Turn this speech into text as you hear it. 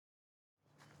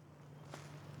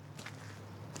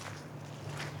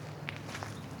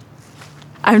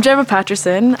I'm Gemma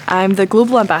Patterson. I'm the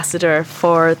Global Ambassador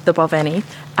for the Balvenie,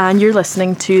 and you're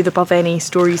listening to the Balvenie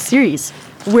Stories series.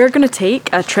 We're going to take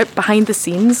a trip behind the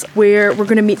scenes where we're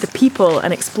going to meet the people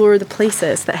and explore the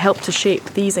places that help to shape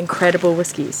these incredible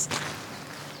whiskies.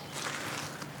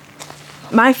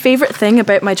 My favourite thing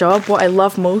about my job, what I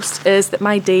love most, is that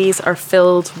my days are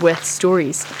filled with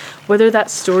stories. Whether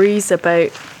that's stories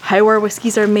about how our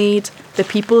whiskies are made, the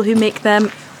people who make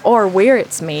them, or where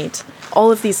it's made. All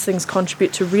of these things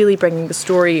contribute to really bringing the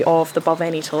story of the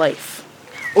Balvenie to life.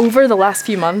 Over the last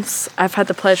few months, I've had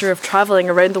the pleasure of travelling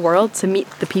around the world to meet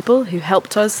the people who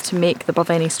helped us to make the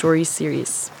Balvenie Stories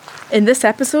series. In this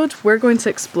episode, we're going to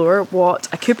explore what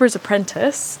a cooper's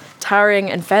apprentice, tarring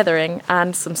and feathering,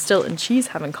 and some Stilton cheese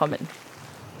have in common.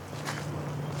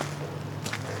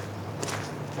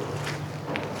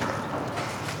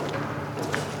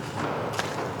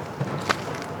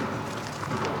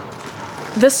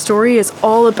 This story is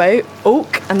all about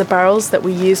oak and the barrels that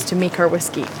we use to make our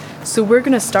whisky. So we're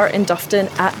going to start in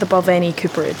Dufftown at the Balvenie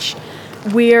Cooperage.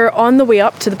 We're on the way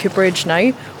up to the cooperage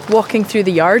now, walking through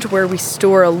the yard where we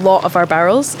store a lot of our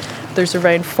barrels. There's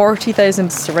around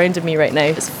 40,000 surrounding me right now,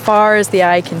 as far as the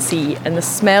eye can see, and the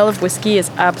smell of whisky is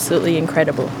absolutely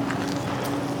incredible.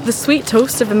 The sweet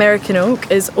toast of American oak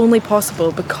is only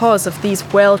possible because of these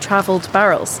well-travelled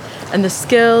barrels and the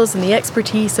skills and the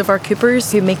expertise of our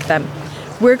coopers who make them.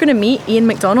 We're going to meet Ian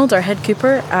McDonald, our head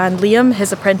cooper, and Liam,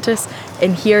 his apprentice,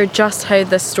 and hear just how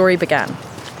this story began.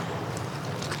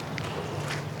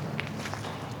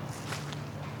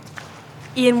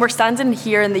 Ian, we're standing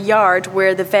here in the yard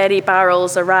where the very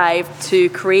barrels arrived to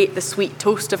create the sweet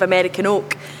toast of American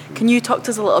oak. Can you talk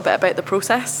to us a little bit about the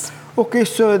process? Okay,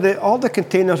 so all the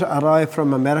containers that arrive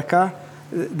from America,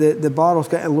 the barrels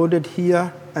get unloaded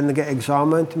here and they get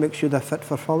examined to make sure they're fit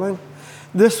for filling.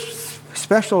 This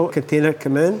special container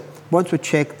come in. Once we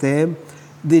checked them,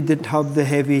 they didn't have the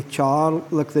heavy char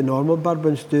like the normal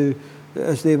bourbons do,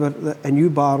 as they were a new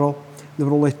barrel. They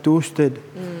were only toasted.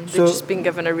 They've just been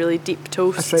given a really deep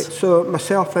toast. That's right. So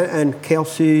myself and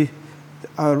Kelsey,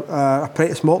 our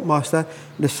apprentice malt master,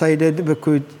 decided we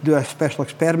could do a special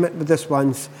experiment with this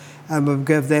ones, and we'll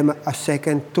give them a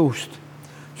second toast.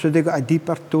 So they got a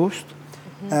deeper toast,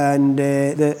 and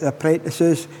the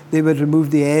apprentices, they would remove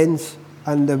the ends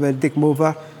and they would dig them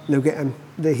over, and they'll get them.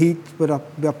 The heat would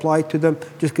be applied to them,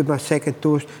 just give them a second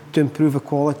toast to improve the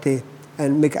quality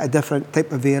and make it a different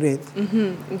type of variant.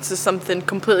 This is something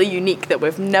completely unique that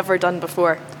we've never done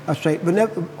before. That's right.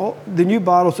 The new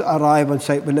barrels that arrive on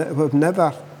site, we've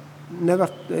never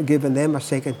given them a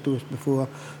second toast before.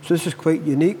 So this is quite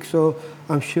unique. So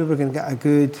I'm sure we're going to get a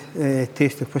good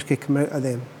taste of whisky coming out of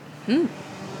them.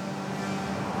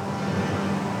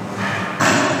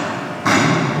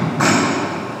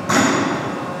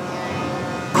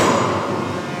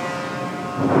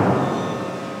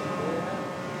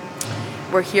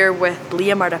 We're here with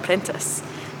Liam, our apprentice.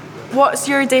 What's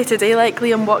your day-to-day like,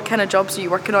 Liam? What kind of jobs are you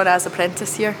working on as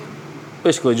apprentice here?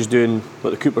 Basically just doing what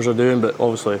the coopers are doing, but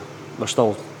obviously we're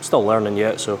still learning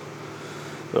yet, so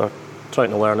we're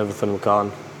trying to learn everything we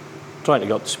can, trying to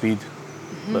get up to speed,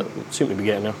 but we seem to be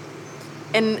getting there.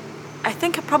 And I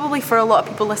think probably for a lot of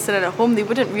people listening at home, they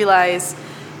wouldn't realise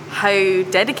how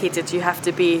dedicated you have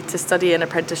to be to study an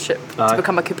apprenticeship to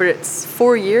become a cooper. It's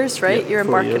 4 years, right? You're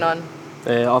embarking on.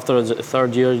 After the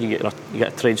third year, you get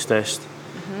a trades test,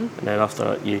 and then after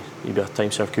that, you be a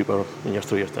time served cooper when you're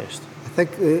through your test. I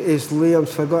think as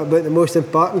Liam's forgot about the most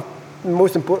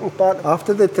important part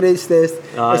after the trades test.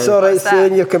 It's all right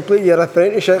saying you complete your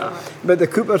apprenticeship, but the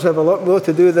coopers have a lot more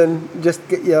to do than just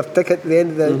get your ticket at the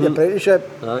end of the apprenticeship.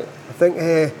 I think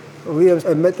Liam's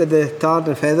omitted the tarred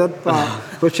and feathered part,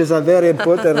 which is a very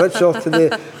important ritual to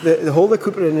the whole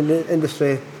coopering in the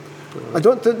industry. I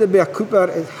don't think there'd be a cooper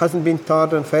that hasn't been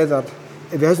tarred and feathered.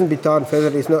 If he hasn't been tarred and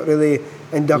feathered, he's not really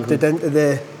inducted into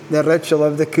the ritual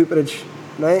of the cooperage,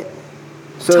 right?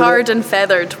 So tarred and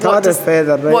feathered. Tarred and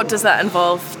feathered, right? What does that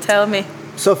involve? Tell me.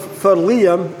 So for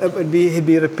Liam, he'd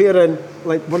be repairing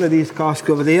like one of these casks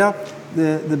over there,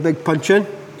 the big puncheon,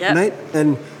 right?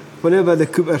 And whenever the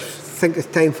coopers think it's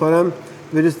time for him,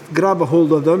 we just grab a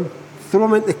hold of them, throw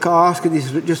him into the cask that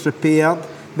he's just repaired.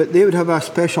 But they would have a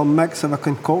special mix of a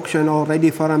concoction all ready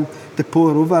for him to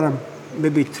pour over him.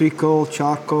 Maybe treacle,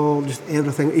 charcoal, just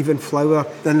everything, even flour.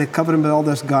 Then they cover him with all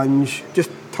this gunge, just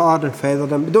tarred and feathered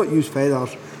him. We don't use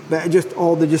feathers, but just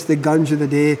the gunge of the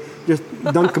day, just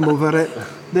dunk him over it.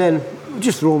 Then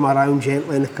just roll him around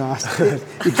gently in the cask.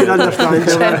 You can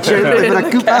understand gently for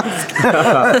a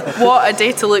cooper. What a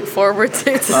day to look forward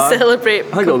to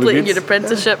celebrate completing your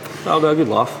apprenticeship. That'll be a good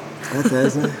laugh. It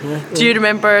is, yeah. Do you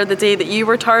remember the day that you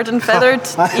were tarred and feathered,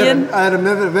 Ian? I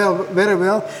remember it very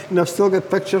well, and I've still got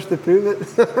pictures to prove it.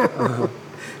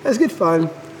 It's good fun.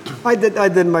 I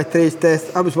did my trades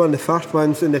test. I was one of the first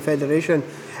ones in the Federation.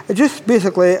 It's just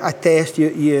basically a test.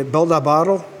 You build a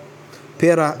barrel,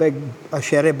 pair a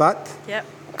sherry butt, Yep.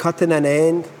 cut in an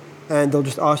end, and they'll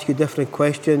just ask you different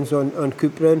questions on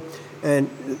coopering. And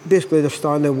basically they're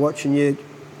standing watching you,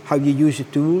 how you use the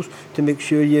tools to make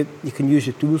sure you can use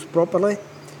the tools properly.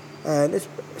 And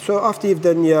so after you've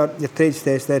done your trades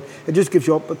test, then it just gives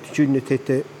you opportunity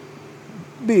to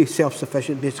be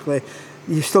self-sufficient, basically.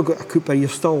 You've still got a cooper, you're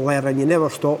still learning, you never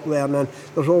stop learning.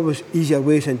 There's always easier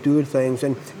ways of doing things,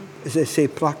 and as I say,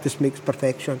 practice makes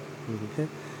perfection. Okay?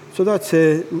 So that's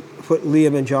what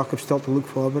Liam and Jack have still to look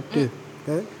forward to.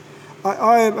 Okay?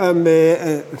 I am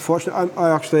unfortunately,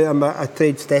 I actually am a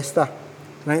trades tester,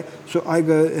 right? So I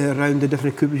go around the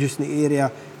different cooperages in the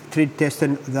area, trade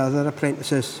testing the other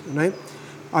apprentices, right?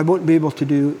 I won't be able to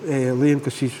do Liam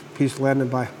because he's learning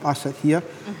by us here,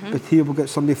 but here we'll get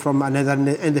somebody from another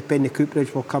independent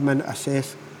cooperage will come and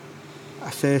assess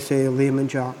Liam and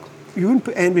Jack. You wouldn't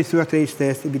put anybody through a trades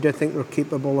test if you didn't think they're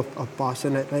capable of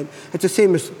passing it, right? It's the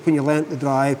same as when you learn to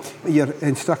drive, your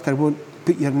instructor won't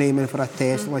put your name in for a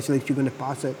test unless he thinks you're going to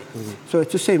pass it. So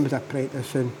it's the same with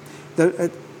apprentice. And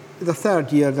the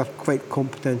third year, they're quite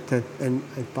competent in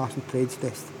passing trades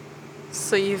test.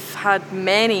 So you've had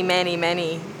many, many,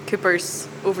 many coopers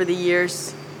over the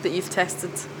years that you've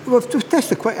tested. Well, we've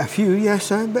tested quite a few, yes,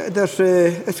 but there's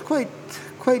it's quite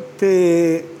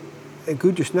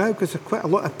good just now because there's quite a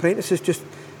lot of apprentices just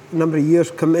a number of years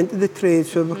come into the trade,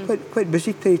 so we're quite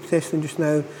busy trade testing just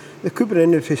now. The cooper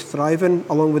industry is thriving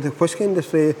along with the whisky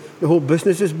industry. The whole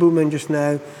business is booming just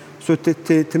now. So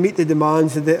to meet the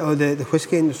demands of the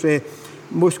whisky industry,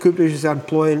 most cooperages are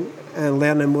employing and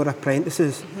learning more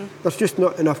apprentices. There's just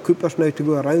not enough coopers now to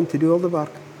go around to do all the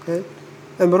work. Okay?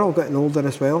 And we're all getting older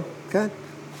as well. Okay?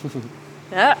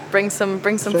 Yeah, bring some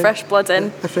fresh blood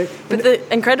in. That's right. But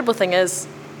the incredible thing is,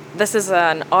 this is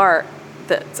an art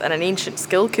and an ancient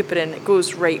skill coopering. It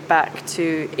goes right back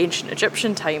to ancient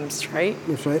Egyptian times, right?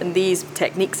 That's right. And these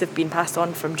techniques have been passed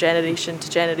on from generation to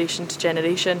generation to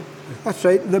generation. That's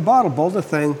right. The barrel builder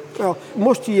thing, well,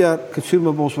 most of your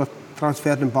consumables were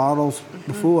transferred in barrels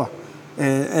before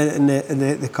in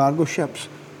the cargo ships.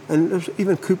 And there's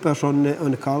even coopers on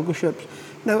the cargo ships.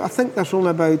 Now, I think there's only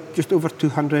about just over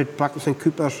 200 practicing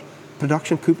coopers,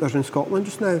 production coopers in Scotland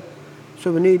just now.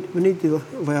 So we need to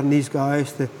learn these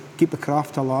guys to keep the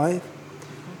craft alive.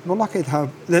 We're lucky to have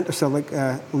apprentices like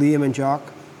Liam and Jack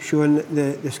showing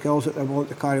the skills that they want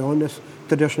to carry on this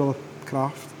traditional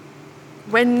craft.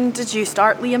 When did you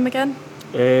start, Liam, again?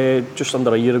 Just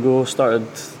under a year ago, start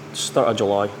of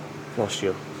July last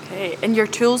year. Okay, and your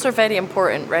tools are very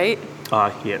important, right?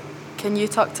 Yeah. Can you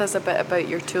talk to us a bit about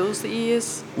your tools that you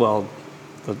use? Well,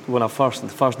 the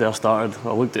first day I started,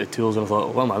 I looked at the tools and I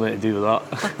thought, what am I meant to do with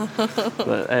that?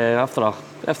 But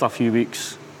after a few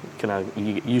weeks,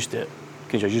 you get used to it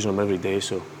because you're using them every day.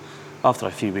 So after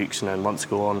a few weeks and then months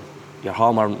go on, your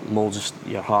hammer molds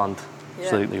your hand. Yeah.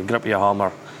 So you grip your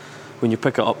hammer. When you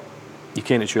pick it up, you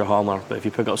can't it's your hammer, but if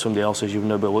you pick up somebody else's, you'll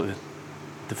never be able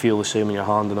to feel the same in your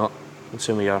hand and that. The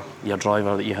same with your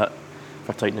driver that you hit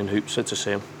for tightening hoops, it's the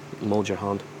same. You mould your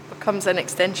hand. Becomes an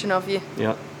extension of you.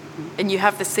 Yeah. And you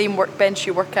have the same workbench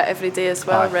you work at every day as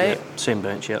well, right? Yeah. Same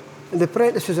bench, yeah. And the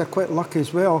apprentices are quite lucky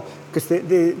as well because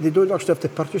they don't actually have to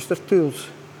purchase their tools.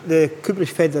 The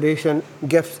Cooperage Federation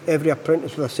gives every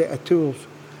apprentice with a set of tools.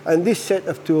 And this set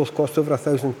of tools cost over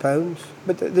 £1,000.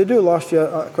 But they do last you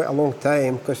quite a long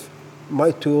time because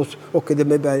my tools, okay, they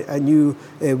may be a new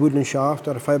wooden shaft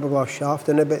or a fiberglass shaft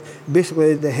in it, but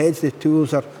basically the heads of the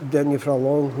tools are done you for a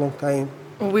long, long time.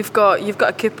 Well, you've got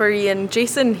a Cooper, Ian.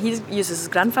 Jason, he uses his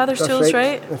grandfather's tools,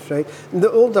 right? That's right. And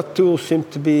the older tools seem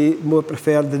to be more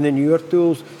preferred than the newer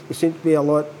tools. They seem to be a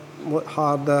lot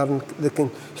harder and they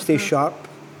can stay sharp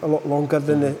a lot longer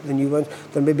than the new ones.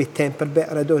 They're maybe tempered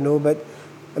better, I don't know, but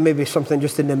it may be something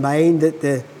just in the mind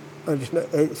that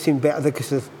it seemed better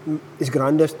because of his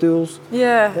granddad's tools.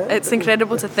 Yeah, it's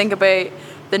incredible to think about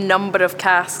the number of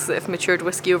casks that have matured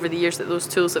whiskey over the years that those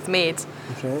tools have made.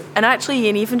 That's right. And actually,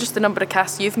 Ian, even just the number of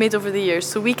casks you've made over the years.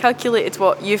 So we calculated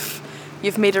what you've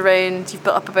made you've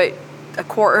built up about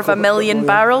 250,000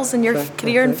 barrels in your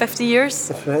career in 50 years.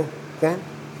 That's right. Yeah.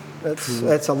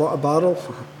 That's a lot of barrels.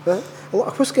 Yeah. A lot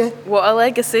of whiskey. What a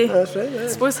legacy. That's right, yeah. I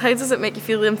suppose, how does it make you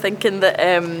feel, Liam, thinking that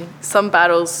some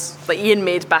barrels, like Ian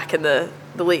made back in the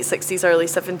late 60s, early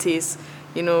 70s,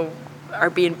 are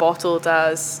being bottled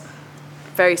as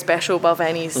very special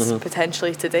Balvenis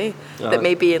potentially today, that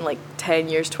maybe in like 10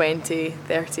 years, 20,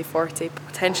 30, 40,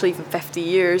 potentially even 50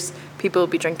 years, people will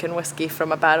be drinking whiskey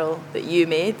from a barrel that you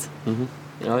made.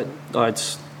 Yeah,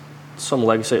 it's some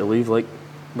legacy to leave, like,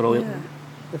 brilliant. Yeah.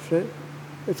 That's right.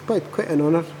 It's quite an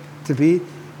honour to be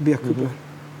a Cooper.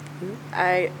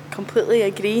 I completely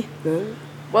agree. Yeah.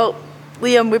 Well,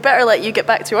 Liam, we better let you get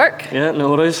back to work. Yeah, no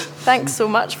worries. Thanks so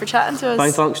much for chatting to us.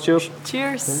 Fine, thanks, cheers.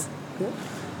 Cheers.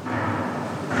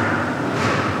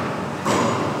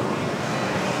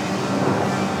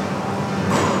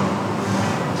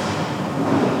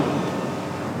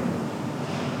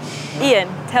 Ian,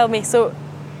 tell me, so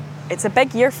it's a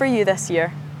big year for you this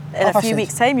year. In a few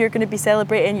weeks' time, you're going to be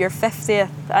celebrating your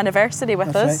 50th anniversary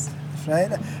with us. That's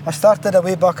right. I started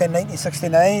way back in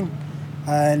 1969,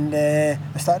 and I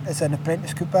started as an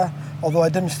apprentice cooper, although I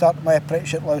didn't start my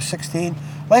apprenticeship when I was 16.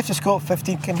 Left the school at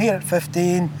 15, came here at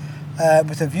 15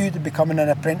 with a view to becoming an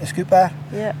apprentice cooper.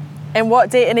 Yeah. And what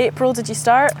date in April did you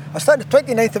start? I started the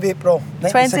 29th of April,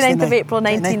 29th of April,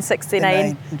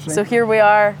 1969. So here we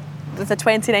are, with the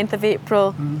 29th of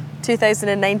April,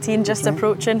 2019 just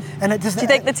approaching. And do you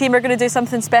think the team are going to do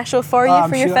something special for you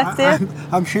for your 50th?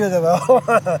 I'm sure they will.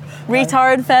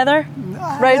 Retar and feather?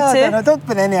 Round two? I don't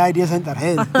put any ideas into their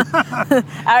head.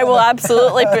 I will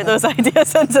absolutely put those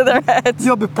ideas into their heads.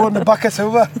 You'll be pouring the buckets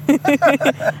over.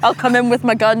 I'll come in with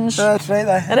my guns. That's right.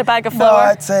 And a bag of flour.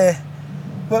 No, it's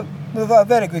we've got a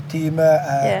very good team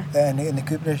in the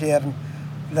Coopers here, and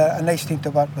they're a nice team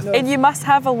to work with. And you must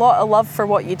have a lot of love for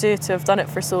what you do to have done it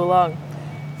for so long.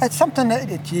 It's something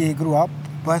that you grew up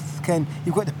with.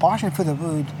 You've got the passion for the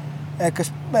wood.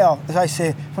 Because, as I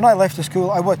say, when I left the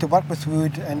school, I wanted to work with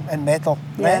wood and metal.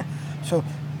 Yeah. Right? So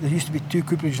there used to be 2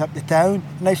 cooperages up the town,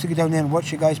 and I used to go down there and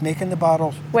watch you guys making the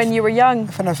barrels. When you were young?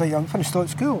 When I was when I still at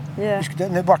school. Yeah. I used to go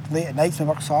down, and they worked late at nights and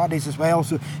worked Saturdays as well,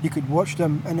 so you could watch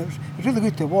them, and it was really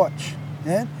good to watch.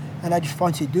 Yeah? And I just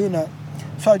fancied doing it.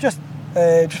 So I just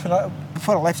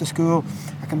before I left the school,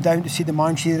 I came down to see the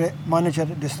manager at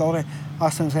the distillery,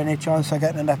 asked him if there was any chance of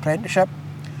getting an apprenticeship.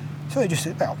 So I just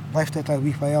left it a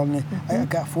wee while, and I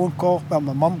got a phone call. Well,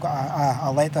 my mum got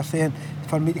a letter saying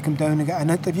for me to come down and get an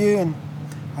interview, and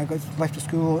I left the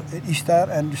school at Easter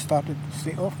and just started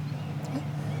straight off.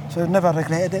 So I never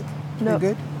regretted it. It's been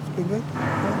good. It's been good.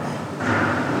 Yeah.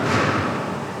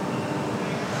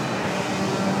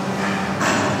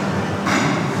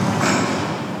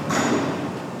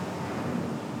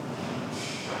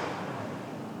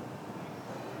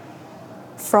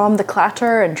 From the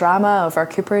clatter and drama of our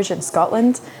cooperage in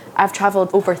Scotland, I've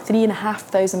travelled over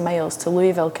 3,500 miles to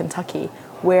Louisville, Kentucky,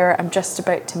 where I'm just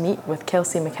about to meet with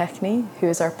Kelsey McKechnie, who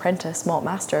is our apprentice malt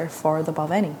master for the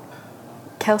Balvenie.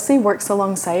 Kelsey works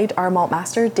alongside our malt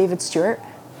master, David Stewart,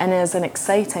 and is an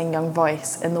exciting young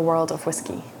voice in the world of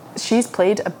whisky. She's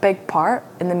played a big part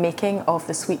in the making of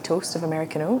the sweet toast of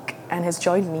American oak and has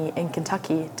joined me in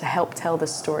Kentucky to help tell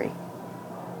this story.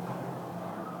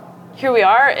 Here we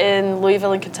are in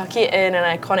Louisville in Kentucky in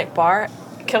an iconic bar.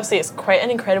 Kelsey, it's quite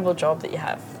an incredible job that you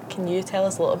have. Can you tell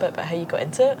us a little bit about how you got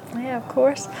into it? Yeah, of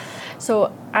course.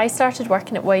 So I started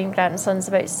working at William Grant & Sons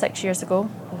about 6 years ago.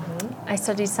 I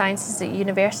studied sciences at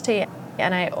university,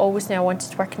 and I always knew I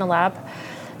wanted to work in a lab.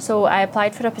 So I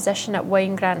applied for a position at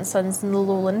William Grant & Sons in the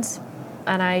Lowlands,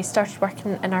 and I started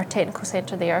working in our technical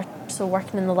centre there. So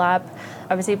working in the lab,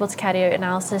 I was able to carry out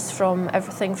analysis from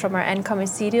everything from our incoming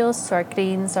cereals, so our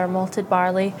grains, our malted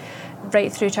barley,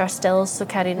 right through to our stills, so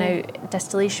carrying out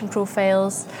distillation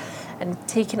profiles and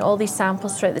taking all these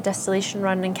samples throughout the distillation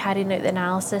run and carrying out the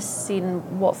analysis,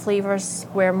 seeing what flavours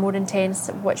were more intense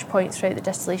at which point throughout the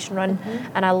distillation run.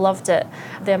 And I loved it.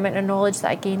 The amount of knowledge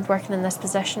that I gained working in this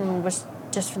position was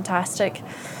just fantastic.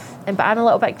 But I'm a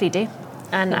little bit greedy,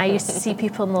 and I used to see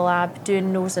people in the lab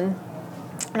doing nosing,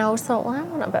 and I always thought, well, I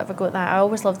want a bit of a go at that. I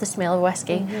always loved the smell of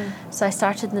whiskey. So I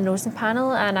started the nosing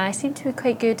panel, and I seemed to be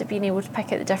quite good at being able to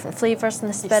pick out the different flavours in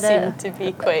the spirit. You seem to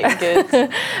be quite good.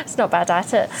 It's not bad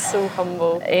at it. So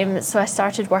humble. So I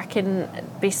started working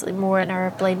basically more in our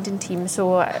blending team.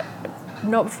 So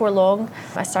not before long,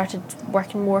 I started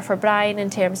working more for Brian in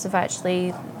terms of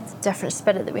actually different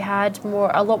spirit that we had,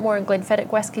 a lot more in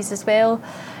Glenfiddich whiskies as well.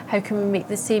 How can we make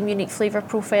the same unique flavour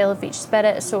profile of each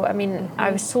spirit? So I mean,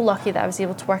 I was so lucky that I was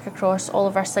able to work across all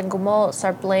of our single malts,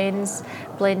 our blends,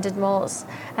 blended malts,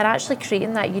 and actually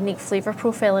creating that unique flavour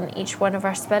profile in each one of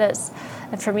our spirits.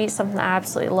 And for me, it's something that I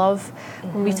absolutely love.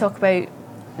 When we talk about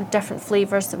different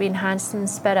flavours that we enhance in the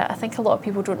spirit, I think a lot of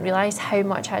people don't realise how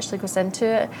much actually goes into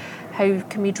it. how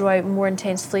can we draw out more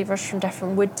intense flavours from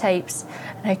different wood types,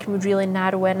 and how can we really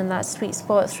narrow in on that sweet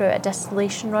spot throughout a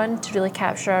distillation run to really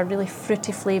capture a really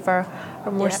fruity flavour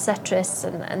or more citrus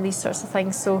and these sorts of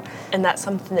things. So, and that's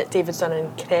something that David's done an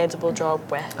incredible job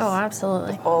with. Oh,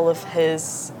 absolutely. All of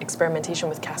his experimentation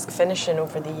with cask finishing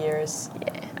over the years.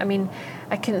 Yeah, I mean,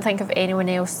 I couldn't think of anyone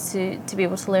else to be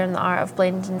able to learn the art of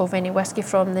blending Balvenie whisky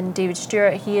from than David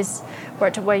Stewart. He has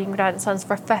worked at Wine Grant & Sons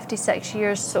for 56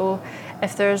 years, so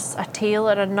if there's a tale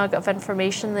or a nugget of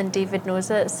information, then David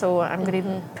knows it, so I'm going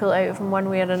to pull it out of him one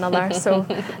way or another. So,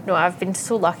 no, I've been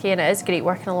so lucky, and it is great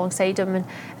working alongside him and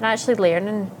actually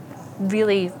learning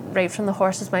really right from the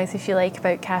horse's mouth, if you like,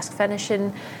 about cask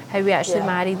finishing, how we actually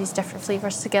marry these different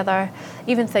flavours together.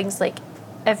 Even things like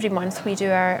every month we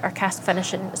do our cask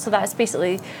finishing. So that's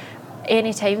basically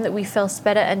any time that we fill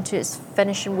spirit into its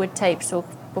finishing wood type. So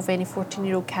Balvenie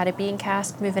 14-year-old Caribbean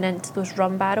cask, moving into those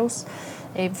rum barrels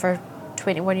for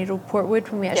 21-year-old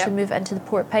portwood when we actually move into the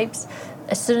port pipes.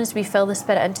 As soon as we fill the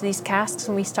spirit into these casks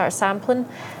and we start sampling,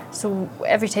 so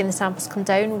every time the samples come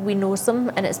down, we nose them,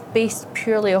 and it's based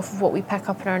purely off of what we pick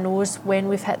up in our nose when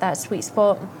we've hit that sweet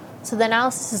spot. So the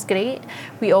analysis is great.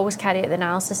 We always carry out the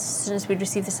analysis as soon as we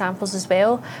receive the samples as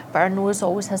well, but our nose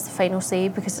always has the final say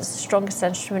because it's the strongest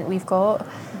instrument we've got.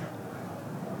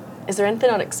 Is there anything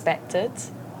unexpected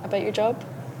about your job?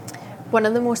 One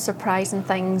of the most surprising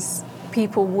things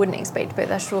people wouldn't expect about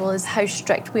this role is how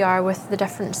strict we are with the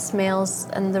different smells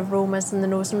and the aromas in the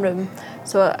nosing room.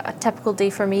 So a typical day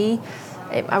for me,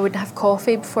 I wouldn't have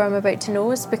coffee before I'm about to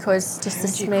nose because just the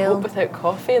smell. You cope without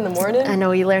coffee in the morning? I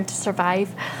know, you learn to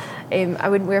survive. I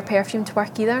wouldn't wear perfume to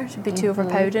work either, it would be too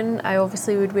overpowering. I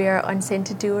obviously would wear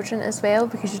unscented deodorant as well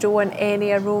because you don't want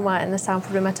any aroma in the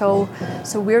sample room at all.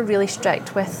 So we're really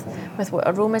strict with what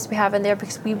aromas we have in there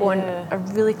because we want a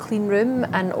really clean room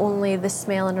and only the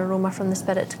smell and aroma from the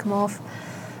spirit to come off.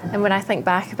 And when I think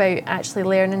back about actually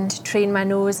learning to train my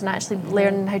nose and actually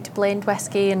learning how to blend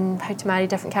whiskey and how to marry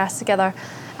different casks together,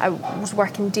 I was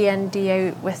working day in, day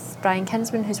out with Brian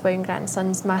Kinsman, who's Wine Grant &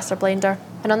 Sons master blender.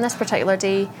 And on this particular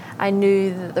day, I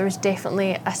knew that there was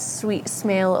definitely a sweet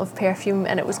smell of perfume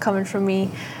and it was coming from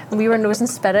me. And we were nosing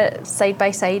spirit side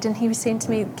by side and he was saying to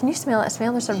me, "Can you smell that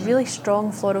smell? There's a really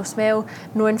strong floral smell."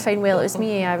 Knowing fine well it was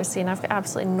me, I was saying, "I've got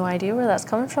absolutely no idea where that's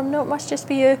coming from. No, it must just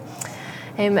be you."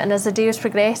 And as the day was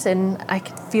progressing, I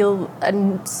could feel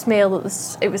and smell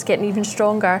that it was getting even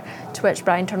stronger, to which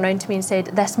Brian turned around to me and said,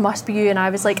 "This must be you." And I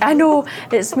was like, "I know,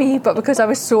 it's me," but because I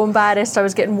was so embarrassed, I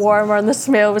was getting warmer and the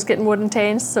smell was getting more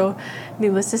intense. So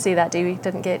needless to say, that day we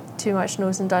didn't get too much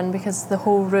nosing done because the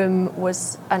whole room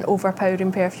was an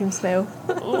overpowering perfume smell.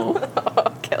 Oh,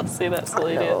 Kelsey, that's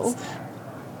hilarious.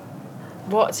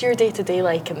 What's your day-to-day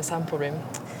like in the sample room?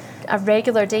 A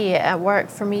regular day at work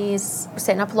for me is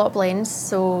setting up a lot of blends,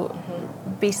 so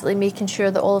basically making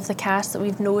sure that all of the casks that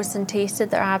we've nosed and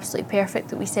tasted that are absolutely perfect,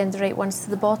 that we send the right ones to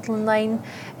the bottling line.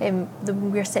 Then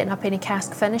we're setting up any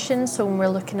cask finishing, so when we're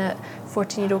looking at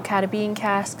 14-year-old Caribbean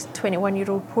casks,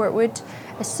 21-year-old portwood,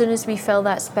 as soon as we fill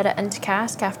that spirit into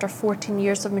cask after 14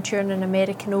 years of maturing in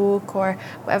American oak or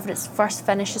whatever its first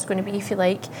finish is going to be, if you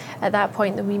like, at that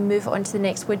point then we move on to the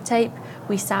next wood type.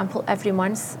 We sample every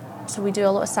month. So we do a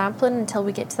lot of sampling until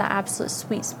we get to that absolute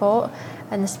sweet spot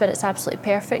and the spirit's absolutely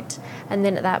perfect. And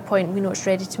then at that point we know it's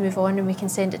ready to move on and we can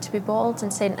send it to be bottled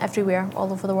and sent everywhere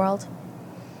all over the world.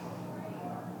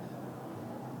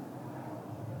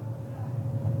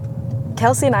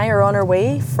 Kelsey and I are on our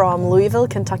way from Louisville,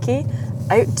 Kentucky,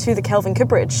 out to the Kelvin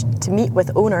Cooperage to meet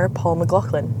with owner Paul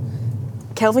McLaughlin.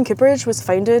 Kelvin Cooperage was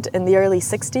founded in the early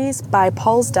 60s by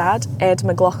Paul's dad, Ed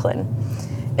McLaughlin.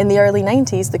 In the early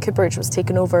 90s, the cooperage was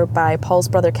taken over by Paul's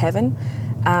brother Kevin,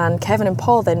 and Kevin and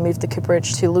Paul then moved the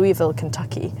cooperage to Louisville,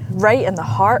 Kentucky, right in the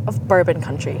heart of bourbon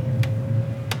country.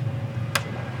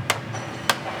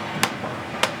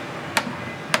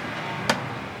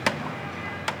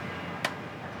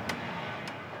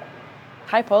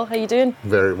 Hi Paul, how you doing?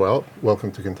 Very well.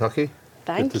 Welcome to Kentucky.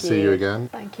 Thank Good to see you again.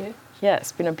 Thank you. Yeah,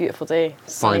 it's been a beautiful day.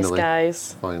 Sunny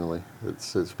skies. Finally.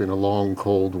 It's been a long,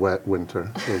 cold, wet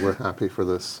winter, so we're happy for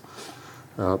this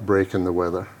break in the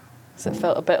weather. Has it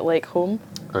felt a bit like home?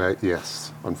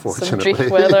 Yes, unfortunately. Some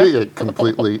dreich weather?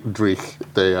 Completely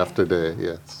dreich day after day,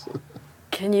 yes.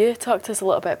 Can you talk to us a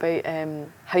little bit about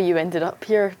how you ended up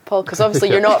here, Paul? Because obviously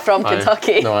you're not from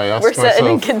Kentucky. We're sitting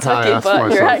in Kentucky,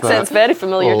 but your accent's very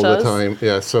familiar to us. All the time,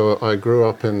 yeah. So I grew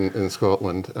up in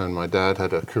Scotland, and my dad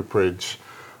had a cooperage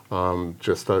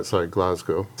just outside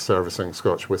Glasgow, servicing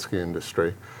Scotch whisky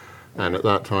industry. And at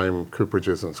that time,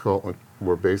 cooperages in Scotland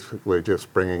were basically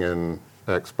just bringing in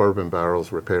ex-bourbon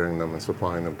barrels, repairing them and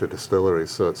supplying them to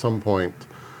distilleries. So at some point,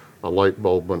 a light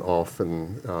bulb went off,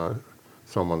 and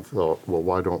someone thought, well,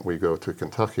 why don't we go to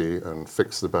Kentucky and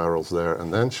fix the barrels there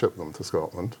and then ship them to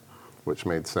Scotland, which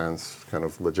made sense kind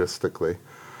of logistically.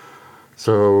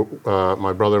 So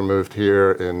my brother moved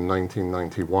here in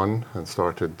 1991 and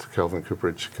started Kelvin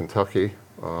Cooperage Kentucky,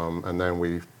 and then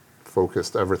we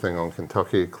focused everything on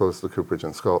Kentucky, closed the cooperage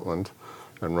in Scotland,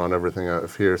 and run everything out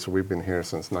of here. So we've been here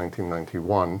since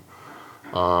 1991.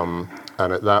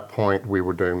 And at that point, we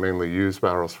were doing mainly used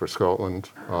barrels for Scotland.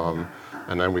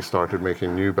 And then we started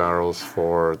making new barrels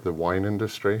for the wine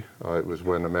industry. It was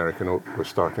when American oak was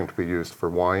starting to be used for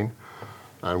wine.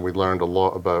 And we learned a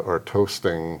lot about our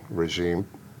toasting regime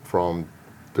from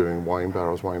doing wine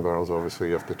barrels. Wine barrels, obviously,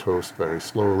 you have to toast very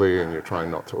slowly, and you're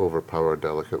trying not to overpower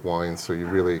delicate wines. So you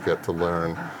really get to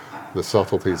learn the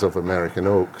subtleties of American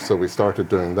oak. So we started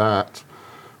doing that.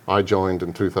 I joined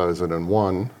in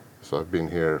 2001. So I've been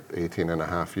here 18 and a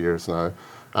half years now,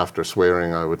 after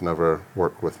swearing I would never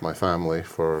work with my family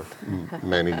for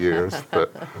many years.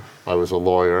 But I was a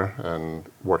lawyer, and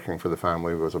working for the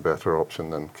family was a better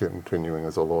option than continuing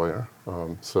as a lawyer.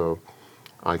 So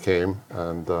I came,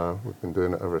 and we've been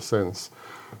doing it ever since.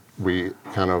 We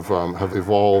kind of have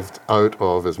evolved out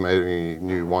of as many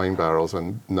new wine barrels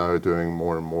and now doing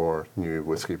more and more new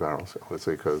whiskey barrels,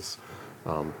 obviously, because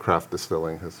craft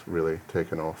distilling has really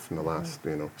taken off in the last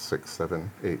 6,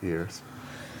 7, 8 years.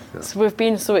 Yeah. So we've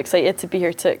been so excited to be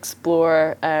here to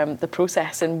explore the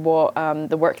process and what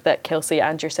the work that Kelsey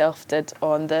and yourself did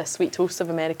on the Sweet Toast of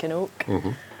American Oak. Mm-hmm.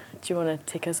 Do you want to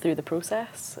take us through the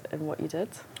process and what you did?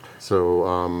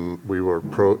 So we were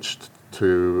approached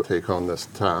to take on this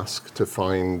task to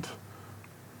find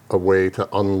a way to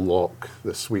unlock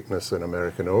the sweetness in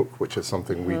American oak, which is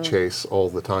something we chase all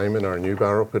the time in our new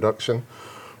barrel production.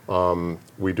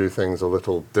 We do things a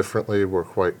little differently. We're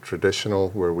quite traditional,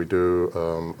 where we do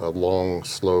a long,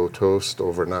 slow toast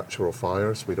over natural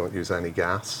fires. We don't use any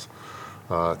gas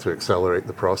to accelerate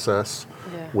the process.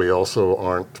 Yeah. We also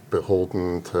aren't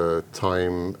beholden to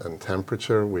time and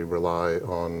temperature. We rely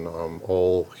on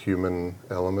all human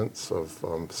elements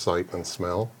of sight and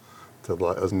smell to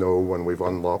let us know when we've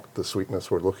unlocked the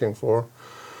sweetness we're looking for.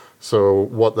 So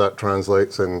what that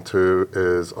translates into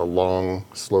is a long,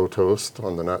 slow toast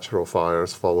on the natural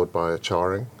fires, followed by a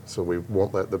charring. So we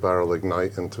won't let the barrel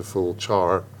ignite into full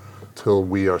char till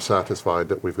we are satisfied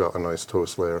that we've got a nice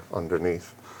toast layer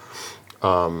underneath.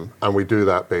 And we do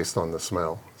that based on the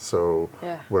smell. So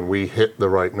when we hit the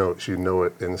right notes, you know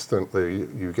it instantly.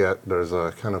 There's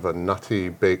a kind of a nutty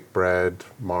baked bread,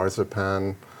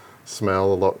 marzipan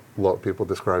smell. A lot of people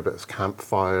describe it as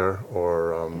campfire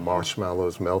or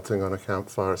marshmallows melting on a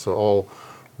campfire. So all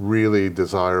really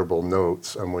desirable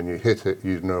notes. And when you hit it,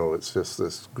 you know it's just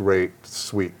this great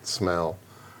sweet smell.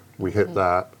 We hit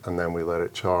that, and then we let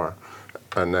it char.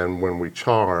 And then when we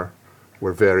char,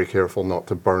 we're very careful not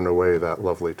to burn away that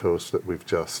lovely toast that we've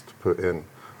just put in.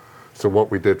 So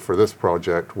what we did for this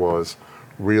project was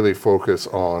really focus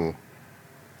on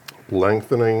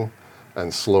lengthening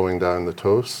and slowing down the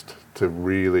toast to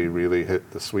really, really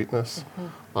hit the sweetness,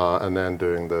 and then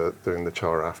doing the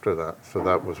char after that. So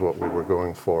that was what we were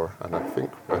going for, and I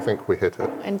think we hit it.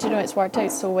 And it's worked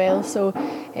out so well. So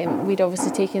we'd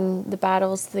obviously taken the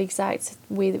barrels the exact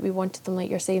way that we wanted them, like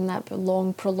you're saying, that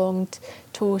long, prolonged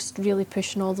toast, really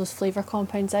pushing all those flavour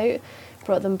compounds out.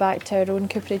 Brought them back to our own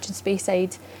cooperage in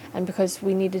Speyside, and because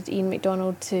we needed Ian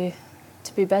McDonald to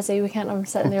be busy, we can't have him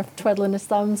sitting there twiddling his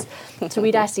thumbs. So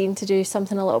we'd asked Ian to do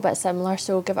something a little bit similar,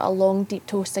 so give it a long, deep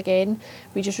toast again.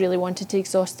 We just really wanted to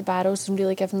exhaust the barrels and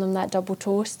really giving them that double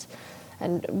toast.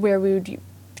 And where we would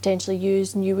potentially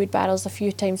use new wood barrels a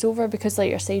few times over, because like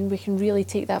you're saying, we can really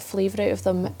take that flavour out of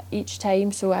them each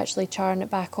time, so actually charring it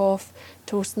back off,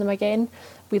 toasting them again.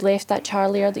 We left that char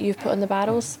layer that you've put on the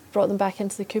barrels, brought them back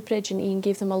into the cooperage, and Ian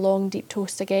gave them a long, deep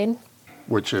toast again.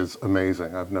 Which is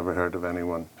amazing. I've never heard of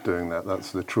anyone doing that.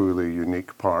 That's the truly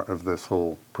unique part of this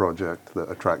whole project that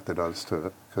attracted us to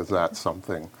it, because that's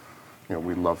something,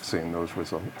 we love seeing those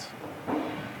results.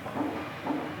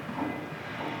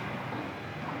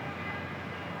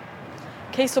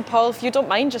 Okay, so Paul, if you don't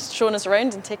mind just showing us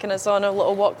around and taking us on a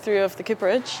little walkthrough of the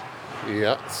cooperage.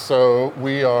 Yeah, so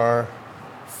we are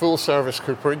full service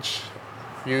cooperage,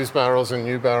 used barrels and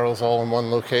new barrels all in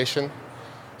one location.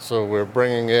 So we're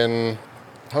bringing in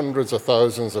hundreds of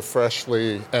thousands of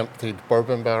freshly emptied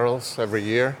bourbon barrels every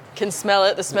year. Can smell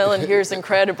it. The smell in here is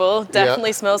incredible.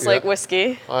 Definitely smells like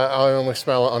whiskey. I only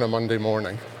smell it on a Monday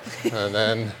morning, and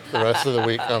then the rest of the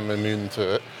week I'm immune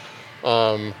to it.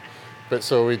 But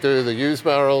so we do the used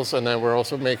barrels, and then we're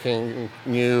also making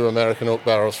new American oak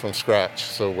barrels from scratch.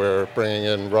 So we're bringing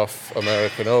in rough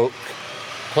American oak,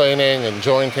 planing and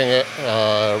jointing it,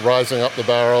 rising up the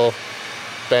barrel,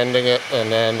 bending it,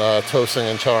 and then toasting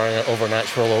and charring it over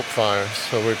natural oak fires.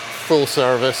 So we're full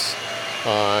service.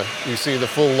 You see the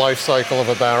full life cycle of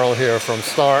a barrel here from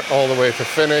start all the way to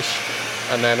finish,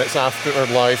 and then its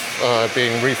afterlife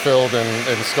being refilled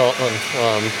in Scotland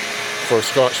for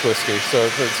Scotch whisky. So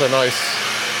it's a nice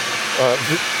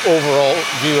overall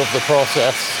view of the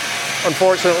process.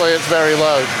 Unfortunately, it's very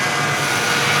loud.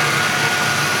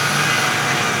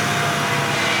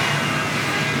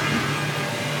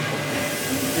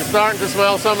 You're starting to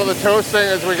smell some of the toasting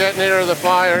as we get nearer the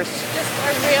fires. Just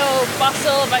a real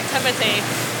bustle of activity.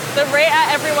 The rate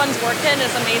at everyone's working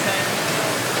is amazing.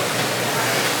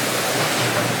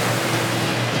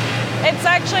 It's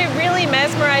actually really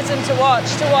mesmerising to watch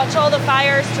all the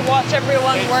fires, to watch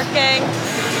everyone working.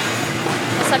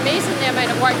 It's amazing the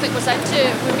amount of work that goes into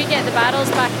it. When we get the barrels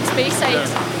back in Speyside,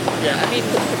 Yeah. I mean,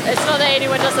 it's not that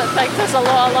anyone doesn't think there's a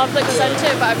lot of love that goes into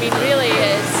it, but I mean, really,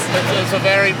 It's a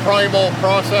very primal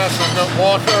process. We've got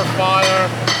water, fire,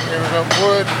 we've got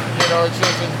wood. It's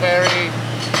just very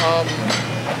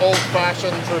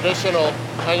old-fashioned, traditional,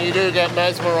 and you do get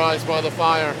mesmerised by the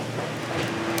fire.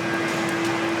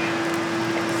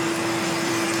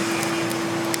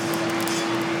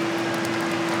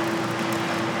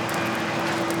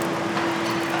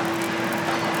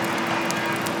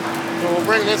 So we'll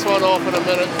bring this one off in a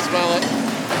minute and smell it.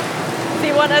 If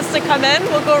you want us to come in,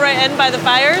 we'll go right in by the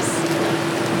fires.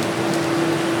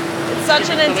 It's such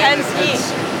an intense heat.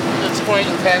 It's quite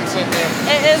intense in here.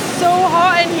 It is so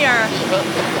hot in here.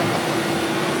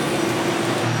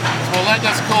 So we'll let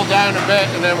this cool down a bit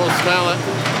and then we'll smell it.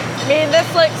 I mean, this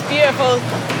looks beautiful.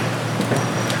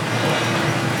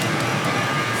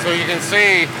 So you can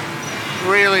see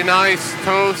really nice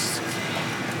toast.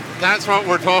 That's what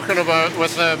we're talking about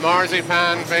with the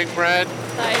marzipan baked bread.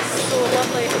 that is so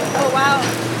lovely. Oh wow.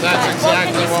 That's exactly what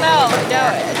can you what smell? we're No,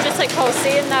 just like Paul's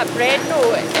saying, that bread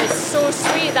note is so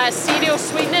sweet. That cereal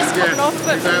sweetness coming off of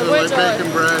it from the wood. like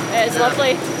bacon bread. It's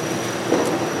lovely.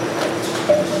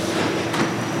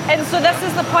 And so this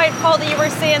is the point, Paul, that you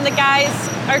were saying the guys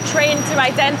are trained to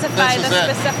identify the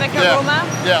specific aroma.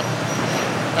 Yeah.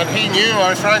 And he knew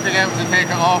I was trying to get him to take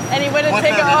it off. And he wouldn't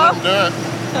take it He off? wouldn't do it.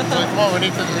 It's like, come on, we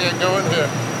need to get going here.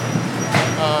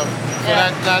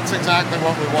 That's exactly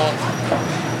what we want.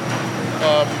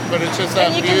 But it's just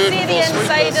that And you can see the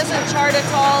inside sweetness. isn't charred at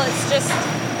all. It's just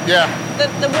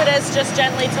the wood is just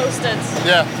gently toasted.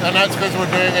 Yeah, and that's because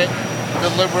we're doing it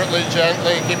deliberately,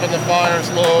 gently, keeping the fires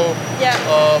low. Yeah.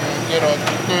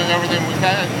 Doing everything we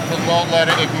can to not let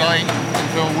it ignite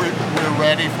until we're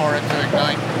ready for it to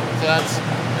ignite. So that's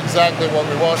exactly what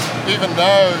we want. Even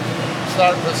now,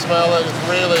 starting to smell it, it's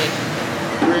really,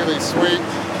 really sweet.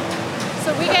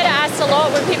 So we get asked a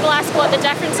lot when people ask what the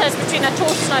difference is between a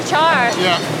toast and a char.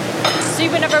 Yeah. See,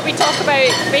 whenever we talk about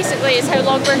basically is how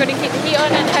long we're going to keep the heat on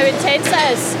and how intense it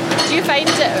is, do you find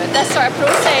this sort of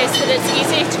process that it's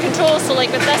easy to control? So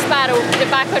like with this barrel, put it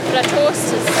back on for a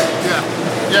toast.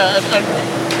 Yeah, and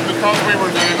because we were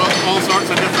doing all sorts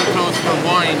of different toasts for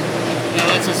wine,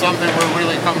 this is something we're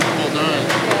really comfortable doing,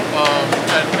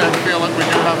 and feel like we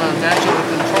do have a measure of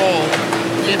control,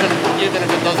 even if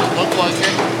it doesn't look like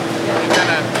it. We kind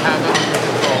of have it under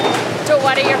control. Don't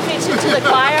worry, you're preaching to the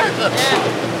choir.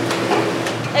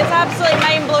 It's absolutely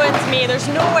mind-blowing to me. There's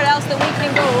nowhere else that we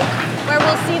can go where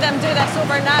we'll see them do this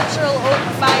over natural oak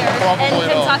fires in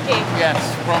Kentucky. Yes,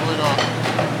 probably not.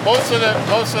 Most of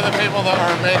the people that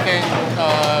are making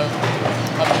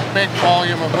a big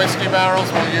volume of whiskey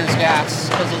barrels will use gas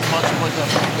because it's much quicker.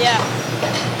 Yeah.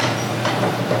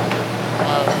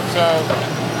 So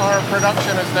our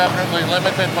production is definitely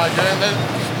limited by doing this,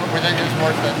 but we think it's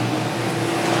worth it.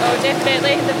 Oh,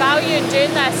 definitely. The value in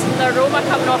doing this and the aroma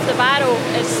coming off the barrel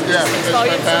is it's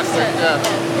volumes, fantastic. isn't it?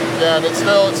 Yeah, and it's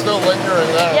still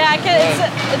lingering there. Yeah,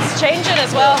 it's changing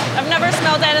as well. I've never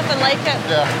smelled anything like it.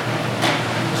 Yeah.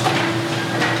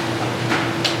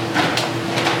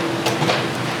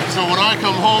 So when I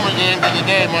come home at the end of the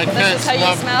day, my kids they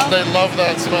love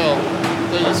that smell.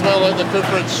 They smell like the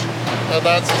cooperage, and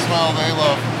that's the smell they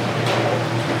love.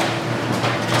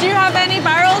 Do you have any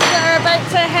barrels that are about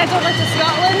to head over to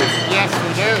Scotland? Yes, we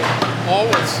do.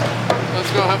 Always.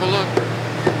 Let's go have a look.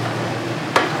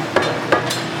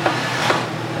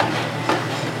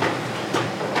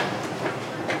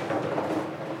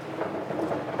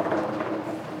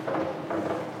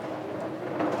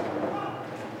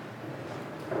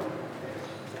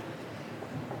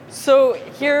 So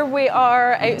here we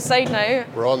are outside now.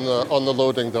 We're on the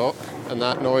loading dock, and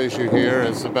that noise you hear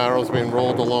is the barrels being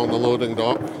rolled along the loading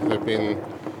dock. They've been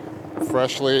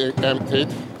freshly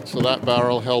emptied, so that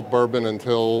barrel held bourbon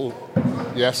until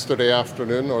yesterday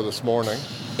afternoon or this morning.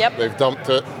 Yep. They've dumped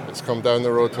it. It's come down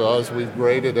the road to us. We've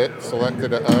graded it,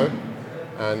 selected it out,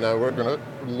 and now we're going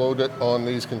to load it on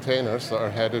these containers that are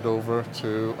headed over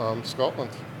to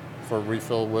Scotland for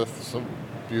refill with some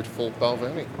beautiful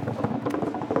Balvenie.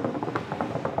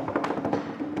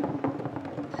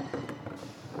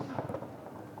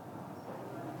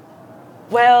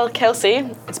 Well, Kelsey,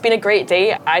 it's been a great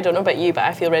day. I don't know about you, but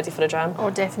I feel ready for a dram. Oh,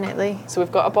 definitely. So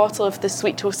we've got a bottle of the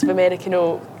Sweet Toast of American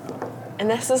Oak, and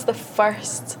this is the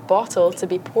first bottle to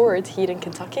be poured here in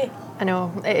Kentucky. I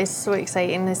know, it is so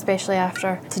exciting, especially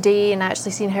after today and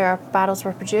actually seeing how our barrels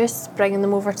were produced, bringing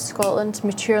them over to Scotland,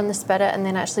 maturing the spirit, and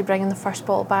then actually bringing the first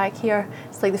bottle back here.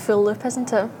 It's like the full loop,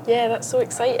 isn't it? Yeah, that's so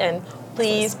exciting.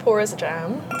 Please pour us a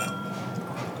dram.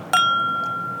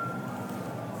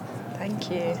 Thank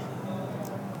you.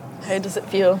 How does it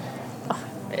feel?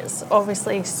 It's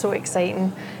obviously so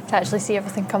exciting to actually see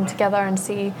everything come together and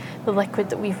see the liquid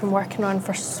that we've been working on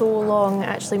for so long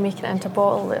actually making it into a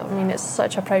bottle. I mean, it's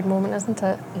such a proud moment, isn't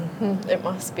it? Mm-hmm. It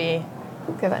must be.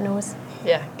 Give it a nose.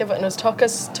 Yeah, give it a nose. Talk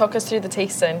us through the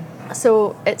tasting.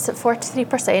 So it's at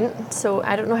 43%, so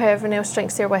I don't know how everyone else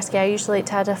drinks their whiskey. I usually like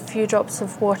to add a few drops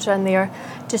of water in there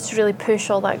just to really push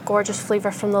all that gorgeous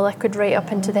flavour from the liquid right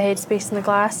up into the headspace in the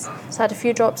glass. So I add a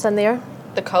few drops in there.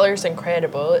 The colour's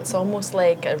incredible. It's almost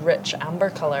like a rich amber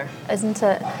colour. Isn't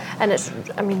it? And it's,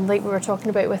 I mean, like we were talking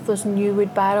about with those new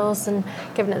wood barrels and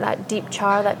giving it that deep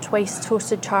char, that twice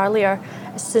toasted char layer,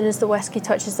 as soon as the whiskey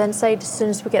touches the inside, as soon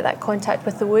as we get that contact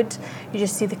with the wood, you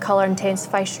just see the colour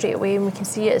intensify straight away and we can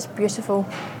see it. It's beautiful.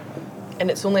 And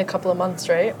it's only a couple of months,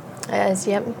 right? It is,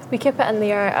 yep. We keep it in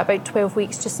there about 12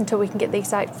 weeks just until we can get the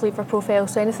exact flavour profile.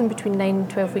 So anything between 9 and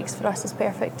 12 weeks for us is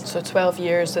perfect. So 12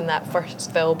 years in that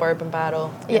first fill bourbon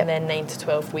barrel, yep. And then 9 to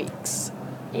 12 weeks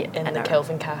in the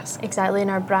Kelvin cask. Exactly, in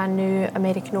our brand new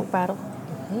American Oak barrel.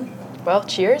 Mm-hmm. Well,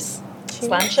 cheers.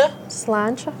 Sláinte.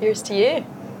 Sláinte. Here's to you.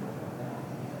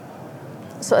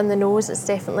 So in the nose, it's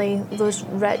definitely those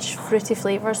rich, fruity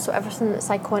flavours. So everything that's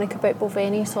iconic about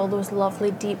Balvenie, so all those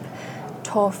lovely, deep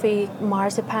toffee,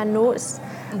 marzipan notes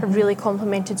are really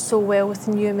complemented so well with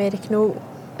the new American Oak.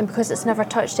 And because it's never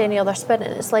touched any other spirit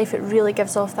in its life, it really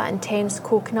gives off that intense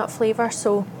coconut flavour.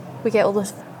 So we get all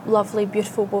those lovely,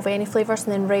 beautiful Balvenie flavours,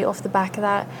 and then right off the back of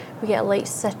that, we get a light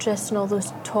citrus and all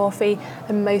those toffee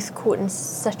and mouth-coating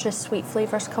citrus sweet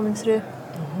flavours coming through.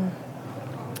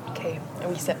 Mm-hmm. Okay, a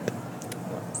wee sip.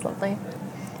 It's lovely.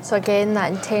 So again,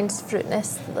 that intense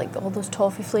fruitness, like all those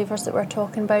toffee flavours that we're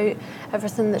talking about,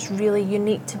 everything that's really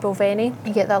unique to Balvenie.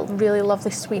 You get that really lovely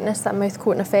sweetness, that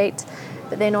mouth-coating effect,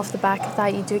 but then off the back of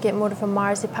that you do get more of a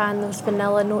marzipan, those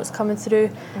vanilla notes coming through,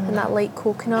 and that light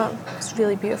coconut. It's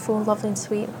really beautiful, lovely and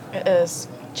sweet. It is.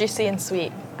 Juicy and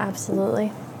sweet.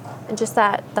 Absolutely. And just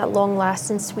that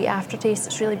long-lasting sweet aftertaste,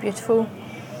 it's really beautiful.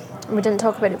 And we didn't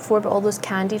talk about it before, but all those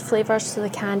candied flavours, so the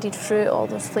candied fruit, all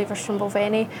those flavours from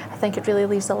Balvenie, I think it really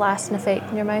leaves a lasting effect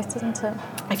in your mouth, doesn't it?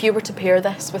 If you were to pair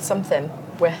this with something,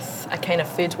 with a kind of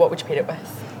food, what would you pair it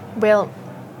with? Well,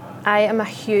 I am a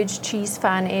huge cheese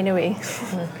fan anyway.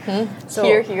 Mm-hmm. So,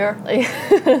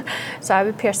 here. So I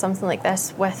would pair something like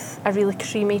this with a really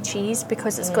creamy cheese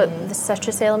because it's got the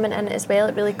citrus element in it as well.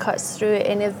 It really cuts through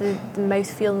any of the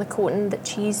mouthfeel and the coating that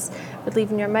cheese would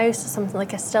leave in your mouth. So something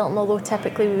like a Stilton, although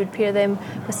typically we would pair them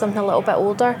with something a little bit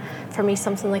older. For me,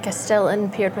 something like a Stilton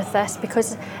paired with this,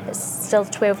 because it's still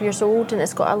 12 years old and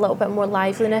it's got a little bit more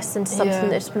liveliness and something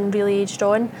that's been really aged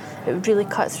on, it would really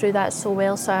cut through that so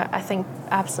well. So I think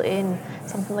absolutely in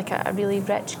something like a really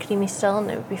rich, creamy Stilton,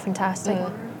 it would be fantastic.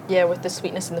 Yeah, with the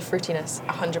sweetness and the fruitiness,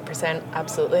 100%,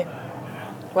 absolutely.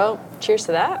 Well, cheers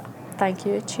to that. Thank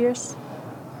you, cheers.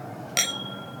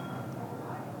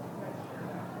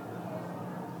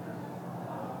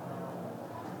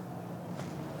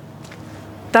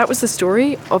 That was the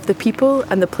story of the people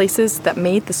and the places that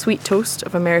made the Sweet Toast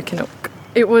of American Oak.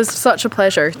 It was such a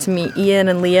pleasure to meet Ian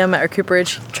and Liam at our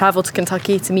cooperage, travel to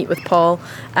Kentucky to meet with Paul,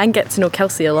 and get to know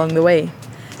Kelsey along the way.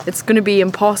 It's going to be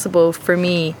impossible for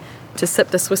me to sip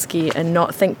this whiskey and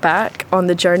not think back on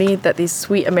the journey that these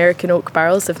sweet American Oak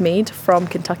barrels have made from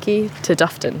Kentucky to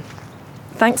Dufton.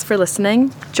 Thanks for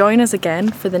listening. Join us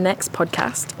again for the next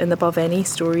podcast in the Balvenie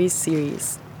Stories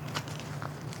series.